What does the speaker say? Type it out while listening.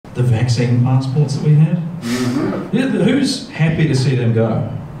the vaccine passports that we had. Yeah, who's happy to see them go?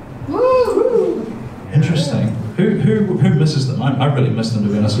 Interesting. Who misses them? I really miss them, to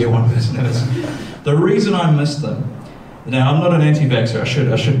be honest. Yeah, one person is. The reason I miss them, now I'm not an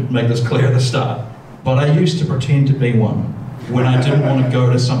anti-vaxxer, I should make this clear at the start, but I used to pretend to be one when I didn't want to go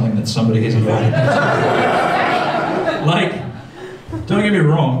to something that somebody has invited me to. Like, don't get me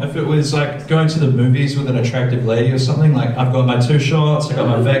wrong, if it was like going to the movies with an attractive lady or something, like I've got my 2 shots, I got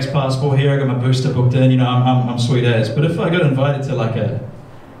my vax passport here, I got my booster booked in, you know, I'm sweet as. But if I got invited to like a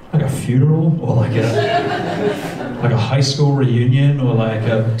funeral, or like a high school reunion, or like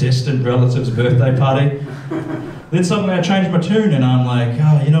a distant relative's birthday party, then suddenly I change my tune and I'm like,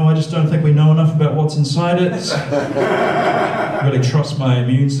 oh, you know, I just don't think we know enough about what's inside it. I really trust my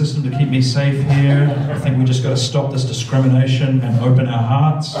immune system to keep me safe here. I think we just got to stop this discrimination and open our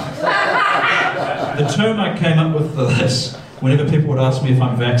hearts. The term I came up with for this, whenever people would ask me if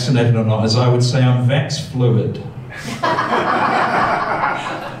I'm vaccinated or not, is I would say I'm vax fluid.